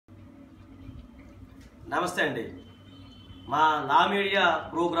నమస్తే అండి. మా లా మీడియా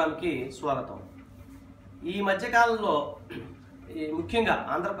ప్రోగ్రామ్కి స్వాగతం. ఈ మధ్యకాలంలో ముఖ్యంగా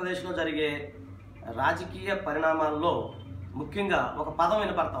ఆంధ్రప్రదేశ్లో జరిగే రాజకీయ పరిణామాల్లో ముఖ్యంగా ఒక పదం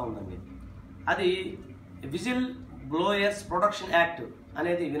వినపడతా ఉందండి. అది విజిల్ బ్లోయర్స్ ప్రొటెక్షన్ యాక్ట్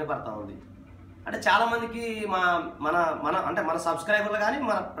అనేది వినపడతా ఉంది. అంటే చాలామందికి మన సబ్స్క్రైబర్లు కానీ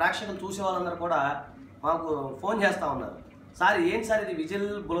మన ప్రేక్షకులు చూసే వాళ్ళందరూ కూడా మాకు ఫోన్ చేస్తూ ఉన్నారు. సార్ ఏంటి సార్ ఇది విజిల్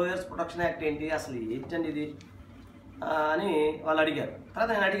బ్లోయర్స్ ప్రొటెక్షన్ యాక్ట్ ఏంటి, అసలు ఏంటండి ఇది అని వాళ్ళు అడిగారు. తర్వాత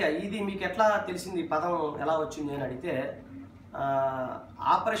నేను అడిగా, ఇది మీకు ఎట్లా తెలిసింది, ఈ పదం ఎలా వచ్చింది అని అడిగితే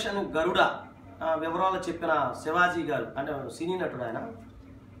ఆపరేషన్ గరుడ వివరాలు చెప్పిన శివాజీ గారు, అంటే సినీ నటుడు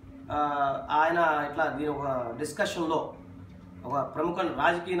ఆయన ఇట్లా దీని ఒక డిస్కషన్లో, ఒక ప్రముఖ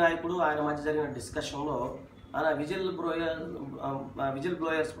రాజకీయ నాయకుడు ఆయన మధ్య జరిగిన డిస్కషన్లో ఆయన విజిల్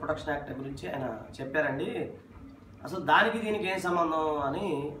బ్లోయర్స్ ప్రొటెక్షన్ యాక్ట్ గురించి ఆయన చెప్పారండి. అసలు దానికి దీనికి ఏం సంబంధం అని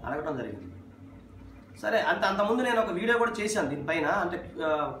అడగడం జరిగింది. సరే, అంతకుముందు నేను ఒక వీడియో కూడా చేశాను దీనిపైన. అంటే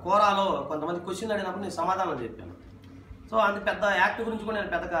కోరాలో కొంతమంది క్వశ్చన్ అడిగినప్పుడు నేను సమాధానం చెప్పాను. సో అంత పెద్ద యాక్ట్ గురించి కూడా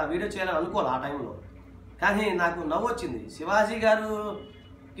నేను పెద్దగా వీడియో చేయాలని అనుకోవాలి ఆ టైంలో. కానీ నాకు నవ్వు వచ్చింది. శివాజీ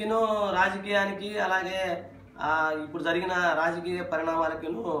గారుకిను రాజకీయానికి, అలాగే ఇప్పుడు జరిగిన రాజకీయ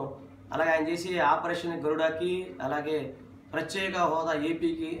పరిణామాలకిను, అలాగే ఆయన చేసి ఆపరేషన్ గరుడకి, అలాగే ప్రత్యేక హోదా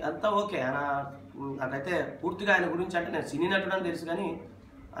ఏపీకి అంతా ఓకే. నాకైతే పూర్తిగా ఆయన గురించి, అంటే నేను సినీ నటుడు అని తెలుసు కానీ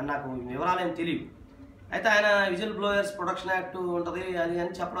నాకు వివరాలు ఏం తెలియదు. అయితే ఆయన విజిల్ బ్లోయర్స్ ప్రొటెక్షన్ యాక్ట్ ఉంటుంది అది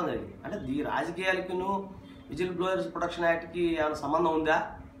అని చెప్పడం జరిగింది. అంటే ఈ రాజకీయాలకిను విజిల్ బ్లోయర్స్ ప్రొటెక్షన్ యాక్ట్కి ఏమైనా సంబంధం ఉందా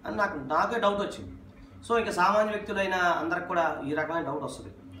అని నాకే డౌట్ వచ్చింది. సో ఇంకా సామాన్య వ్యక్తులైన అందరికి కూడా ఈ రకమైన డౌట్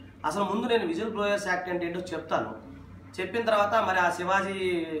వస్తుంది. అసలు ముందు నేను విజిల్ బ్లోయర్స్ యాక్ట్ అంటే ఏంటో చెప్తాను. చెప్పిన తర్వాత మరి ఆ శివాజీ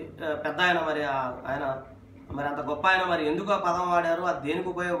పెద్ద ఆయన, ఆయన అంత గొప్ప ఆయన మరి ఎందుకు ఆ పదం వాడారు, అది దేనికి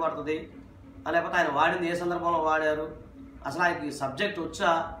ఉపయోగపడుతుంది, లేకపోతే ఆయన వాడింది ఏ సందర్భంలో వాడారు, అసలు ఆయనకి సబ్జెక్ట్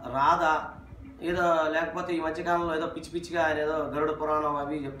వచ్చా రాదా, ఏదో లేకపోతే ఈ మధ్యకాలంలో ఏదో పిచ్చి పిచ్చిగా ఆయన ఏదో గరుడ పురాణం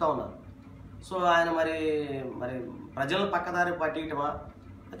అవి చెప్తా ఉన్నారు. సో ఆయన మరి ప్రజలను పక్కదారి పట్టియటమా,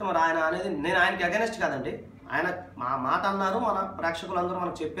 అయితే మరి ఆయన అనేది, నేను ఆయనకి అగెనెస్ట్ కాదండి. ఆయన మా మాట అన్నారు, మన ప్రేక్షకులందరూ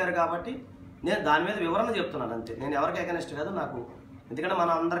మనకు చెప్పారు కాబట్టి నేను దాని మీద వివరణ చెప్తున్నాను అంతే. నేను ఎవరికి అగెనెస్ట్ కాదు. నాకు ఎందుకంటే మన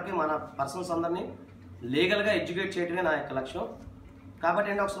అందరికీ, మన పర్సన్స్ అందరినీ లీగల్గా ఎడ్యుకేట్ చేయడమే నా యొక్క లక్ష్యం. కాబట్టి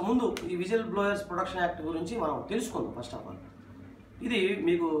ఏంటంటే ఒకసారి ముందు ఈ విజిల్ బ్లోయర్స్ ప్రొటెక్షన్ యాక్ట్ గురించి మనం తెలుసుకుందాం. ఫస్ట్ ఆఫ్ ఆల్ ఇది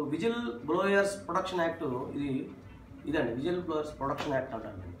మీకు విజిల్ బ్లోయర్స్ ప్రొటెక్షన్ యాక్ట్ ఇదండి. విజిల్ బ్లోయర్స్ ప్రొటెక్షన్ యాక్ట్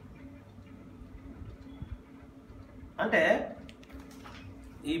అంటారు. అంటే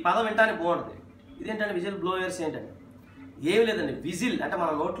ఈ పదం వింటానికి బాగుంటుంది. ఇదేంటంటే విజిల్ బ్లోయర్స్ ఏంటంటే ఏమి లేదండి. విజిల్ అంటే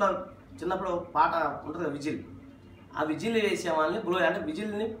మన నోట్లో చిన్నప్పుడు పాట ఉంటుంది కదా, విజిల్. ఆ విజిల్ వేసే వాళ్ళని అంటే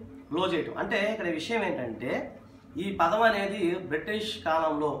విజిల్ని బ్లో చేయటం. అంటే ఇక్కడ విషయం ఏంటంటే ఈ పదం అనేది బ్రిటిష్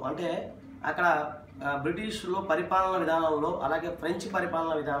కాలంలో, అంటే అక్కడ బ్రిటిష్లో పరిపాలన విధానంలో, అలాగే ఫ్రెంచ్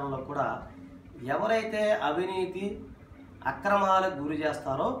పరిపాలన విధానంలో కూడా ఎవరైతే అవినీతి అక్రమాలకు గురి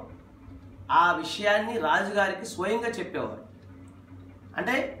చేస్తారో ఆ విషయాన్ని రాజుగారికి స్వయంగా చెప్పేవారు.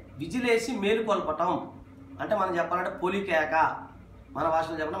 అంటే విజిలేసి మేలుకొల్పటం అంటే మనం చెప్పాలంటే పొలికేక, మన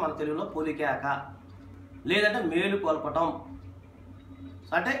భాషలో చెప్పడం, మన తెలుగులో పొలికేక, లేదంటే మేలుకొల్పటం.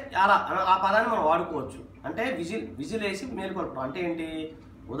 అంటే అలా ఆ పదాన్ని మనం వాడుకోవచ్చు. అంటే విజిల్ వేసి మేలుకొల్పటం అంటే ఏంటి?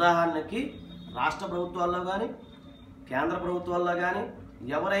 ఉదాహరణకి రాష్ట్ర ప్రభుత్వాల్లో కానీ, కేంద్ర ప్రభుత్వాల్లో కానీ,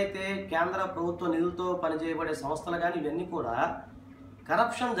 ఎవరైతే కేంద్ర ప్రభుత్వ నిధులతో పనిచేయబడే సంస్థలు కానీ, ఇవన్నీ కూడా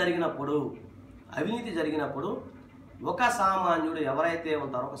కరప్షన్ జరిగినప్పుడు, అవినీతి జరిగినప్పుడు ఒక సామాన్యుడు ఎవరైతే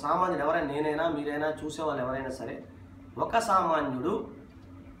ఉంటారో, ఒక సామాన్యుడు ఎవరైనా, నేనైనా మీరైనా చూసేవాళ్ళు ఎవరైనా సరే, ఒక సామాన్యుడు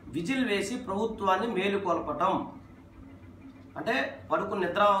విజిల్ వేసి ప్రభుత్వాన్ని మేలుకొల్పటం అంటే పడుకుని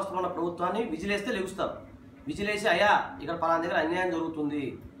నిద్రావస్థలో ఉన్న ప్రభుత్వాన్ని విజిలేస్తే లెగుస్తారు. విజిలేసి అయ్యా ఇక్కడ పలానా దగ్గర అన్యాయం జరుగుతుంది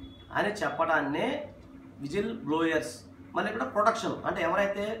అని చెప్పడాన్నే విజిల్ బ్లోయర్స్. మళ్ళీ ఇక్కడ ప్రొటెక్షన్ అంటే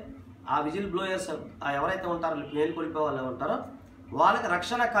ఎవరైతే ఆ విజిల్ బ్లోయర్స్ ఎవరైతే ఉంటారో, మేలుకొలిపే వాళ్ళు ఉంటారో వాళ్ళకి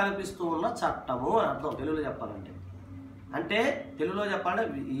రక్షణ కల్పిస్తూ ఉన్న చట్టము అని అర్థం తెలుగులో చెప్పాలంటే. అంటే తెలుగులో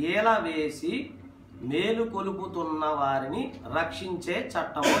చెప్పాలంటే ఏలా వేసి మేలు కొలుపుతున్న వారిని రక్షించే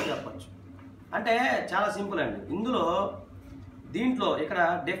చట్టము అని చెప్పచ్చు. అంటే చాలా సింపుల్ అండి. దీంట్లో ఇక్కడ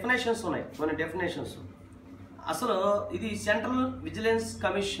డెఫినేషన్స్ ఉన్నాయి, కొన్ని డెఫినేషన్స్. అసలు ఇది సెంట్రల్ విజిలెన్స్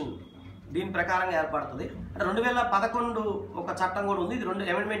కమిషన్ దీని ప్రకారంగా ఏర్పడుతుంది. అంటే 2011 ఒక చట్టం కూడా ఉంది. ఇది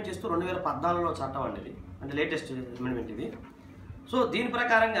అమెండ్మెంట్ చేస్తూ 2014లో చట్టం అండి ఇది, అంటే లేటెస్ట్ అమెండ్మెంట్ ఇది. సో దీని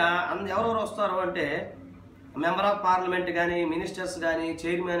ప్రకారంగా ఎవరెవరు వస్తారు అంటే మెంబర్ ఆఫ్ పార్లమెంట్ కానీ, మినిస్టర్స్ కానీ,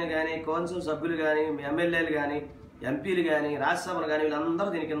 చైర్మన్ కానీ, కౌన్సిల్ సభ్యులు కానీ, ఎమ్మెల్యేలు కానీ, ఎంపీలు కానీ, రాజ్యసభలు కానీ,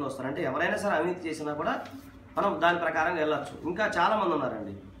 వీళ్ళందరూ దీని కింద వస్తారు. అంటే ఎవరైనా సరే అవినీతి చేసినా కూడా మనం దాని ప్రకారంగా వెళ్ళచ్చు. ఇంకా చాలామంది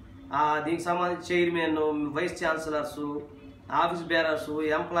ఉన్నారండి దీనికి సంబంధించి. Chairman, vice chancellors, office bearers,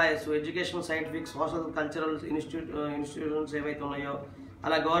 employees, education, scientific, social, cultural institutions ఏవైతే ఉన్నాయో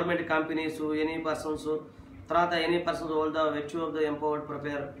అలా గవర్నమెంట్ కంపెనీస్, ఎనీ పర్సన్స్, తర్వాత any persons hold the వెర్చ్యూ of the empowered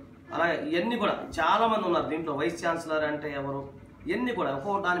prepare, అలా ఇవన్నీ కూడా చాలామంది ఉన్నారు దీంట్లో. వైస్ ఛాన్సలర్ అంటే ఎవరు, ఇవన్నీ కూడా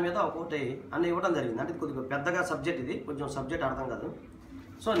ఒక్కొక్క దాని మీద ఒక్కొక్కటి అన్నీ ఇవ్వడం జరిగింది. అంటే కొద్దిగా పెద్దగా సబ్జెక్ట్, ఇది కొంచెం సబ్జెక్ట్ అర్థం కాదు.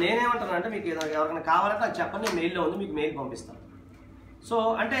 సో నేనేమంటానంటే మీకు ఎవరికైనా కావాలంటే అది చెప్పండి, మెయిల్లో ఉంది, మీకు మెయిల్ పంపిస్తాను. సో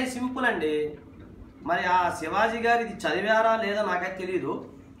అంటే సింపుల్ అండి. మరి ఆ శివాజీ గారు ఇది చదివారా లేదా నాకైతే తెలియదు,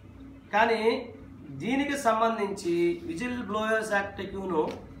 కానీ దీనికి సంబంధించి విజిల్ బ్లోయర్స్ యాక్ట్ను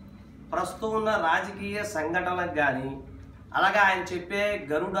ప్రస్తుతం ఉన్న రాజకీయ సంఘటనలకు కానీ, అలాగే ఆయన చెప్పే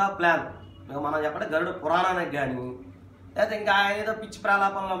గరుడ ప్లాన్, మనం చెప్పండి గరుడ పురాణానికి కానీ, లేకపోతే ఇంకా ఆయన ఏదో పిచ్చి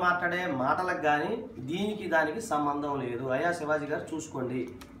ప్రలాపంలో మాట్లాడే మాటలకు కానీ దీనికి దానికి సంబంధం లేదు. అయ్యా శివాజీ గారు చూసుకోండి.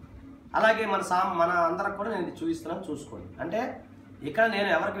 అలాగే మన అందరికి కూడా నేను చూపిస్తున్నాను, చూసుకోండి. అంటే ఇక్కడ నేను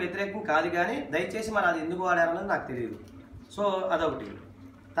ఎవరికి వ్యతిరేకం కాదు, కానీ దయచేసి మరి అది ఎందుకు వాడారనేది నాకు తెలియదు. సో అదొకటి.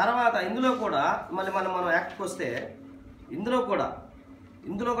 తర్వాత ఇందులో కూడా మళ్ళీ మనం యాక్ట్కి వస్తే ఇందులో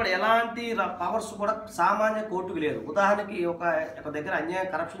కూడా ఎలాంటి పవర్స్ కూడా సామాన్య కోర్టుకు లేదు. ఉదాహరణకి ఒక దగ్గర అన్యాయం,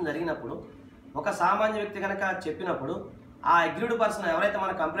 కరప్షన్ జరిగినప్పుడు ఒక సామాన్య వ్యక్తి కనుక చెప్పినప్పుడు ఆ అగ్రీడ్ పర్సన్ ఎవరైతే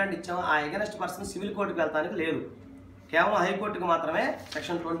మనం కంప్లైంట్ ఇచ్చామో ఆ ఎగనెస్ట్ పర్సన్ సివిల్ కోర్టుకు వెళ్తానికి లేదు. కేవలం హైకోర్టుకు మాత్రమే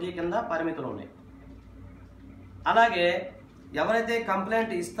సెక్షన్ 20 కింద పరిమితులు ఉన్నాయి. అలాగే ఎవరైతే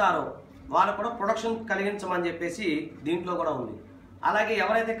కంప్లైంట్ ఇస్తారో వాళ్ళు కూడా ప్రొడక్షన్ కలిగించమని చెప్పేసి దీంట్లో కూడా ఉంది. అలాగే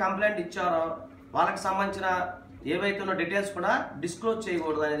ఎవరైతే కంప్లైంట్ ఇచ్చారో వాళ్ళకి సంబంధించిన ఏవైతే ఉన్న డీటెయిల్స్ కూడా డిస్క్లోజ్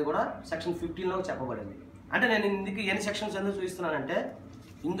చేయకూడదు అనేది కూడా సెక్షన్ 15లో చెప్పబడింది. అంటే నేను ఇందుకు ఎన్ని సెక్షన్స్ ఎందుకు చూపిస్తున్నానంటే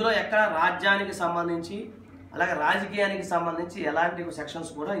ఇందులో ఎక్కడ రాజ్యానికి సంబంధించి అలాగే రాజకీయానికి సంబంధించి ఎలాంటి సెక్షన్స్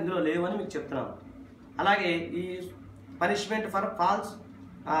కూడా ఇందులో లేవని మీకు చెప్తున్నాను. అలాగే ఈ పనిష్మెంట్ ఫర్ ఫాల్స్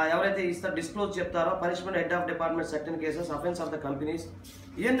ఎవరైతే డిస్క్లోజ్ చెప్తారో, punishment head of department certain cases, offence of the companies,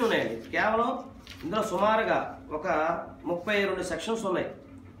 ఇవన్నీ ఉన్నాయండి. కేవలం ఇందులో సుమారుగా ఒక 32 సెక్షన్స్ ఉన్నాయి.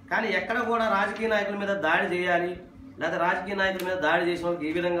 కానీ ఎక్కడ కూడా రాజకీయ నాయకుల మీద దాడి చేయాలి, లేదా రాజకీయ నాయకుల మీద దాడి చేసిన వాళ్ళకి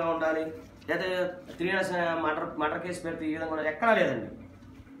ఈ విధంగా ఉండాలి, లేదా 3 మర్డర్ కేసు పెడితే ఈ విధంగా ఉండాలి, ఎక్కడా లేదండి.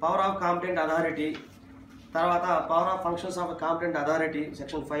 పవర్ ఆఫ్ కాంపిటెంట్ అథారిటీ, తర్వాత power of functions of competent authority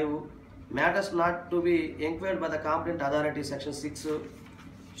section 5, matters not to be enquired by the competent authority section 6.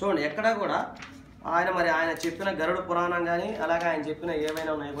 చూడండి ఎక్కడా కూడా ఆయన చెప్పిన గరుడ పురాణం కానీ అలాగే ఆయన చెప్పిన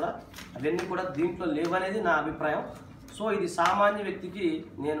ఏమైనా ఉన్నాయి కూడా అవన్నీ కూడా దీంట్లో లేవనేది నా అభిప్రాయం. సో ఇది సామాన్య వ్యక్తికి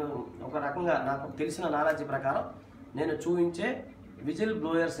నేను ఒక రకంగా నాకు తెలిసిన నాలెడ్జ్ ప్రకారం నేను చూపించే విజిల్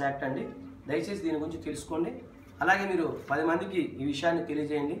బ్లోయర్స్ యాక్ట్ అండి. దయచేసి దీని గురించి తెలుసుకోండి. అలాగే మీరు 10 మందికి ఈ విషయాన్ని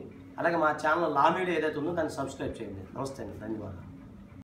తెలియజేయండి. అలాగే మా ఛానల్ లా మీడియా ఏదైతే ఉందో దాన్ని సబ్స్క్రైబ్ చేయండి. నమస్తే అండి, ధన్యవాదాలు.